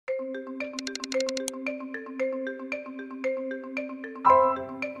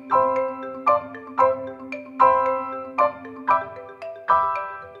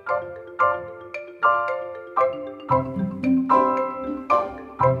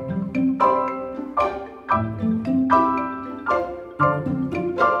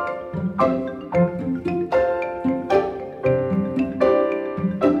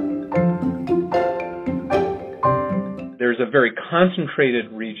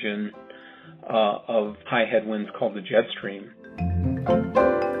concentrated region of high headwinds called the jet stream.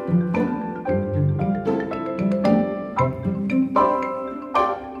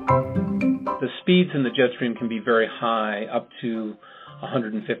 The speeds in the jet stream can be very high, up to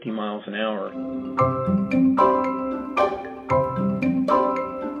 150 miles an hour.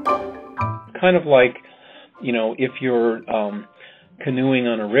 Kind of like, if you're canoeing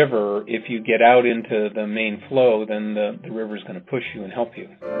on a river, if you get out into the main flow, then the river's going to push you and help you.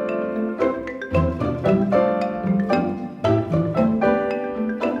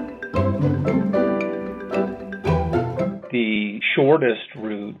 The shortest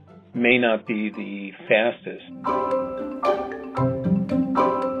route may not be the fastest.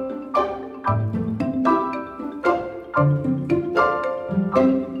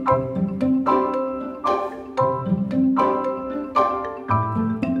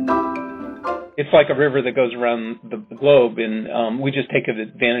 It's like a river that goes around the globe, and we just take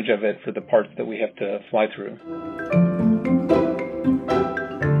advantage of it for the parts that we have to fly through.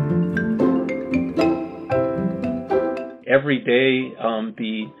 Every day,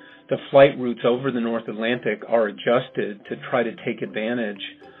 the flight routes over the North Atlantic are adjusted to try to take advantage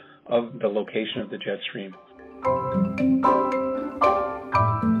of the location of the jet stream.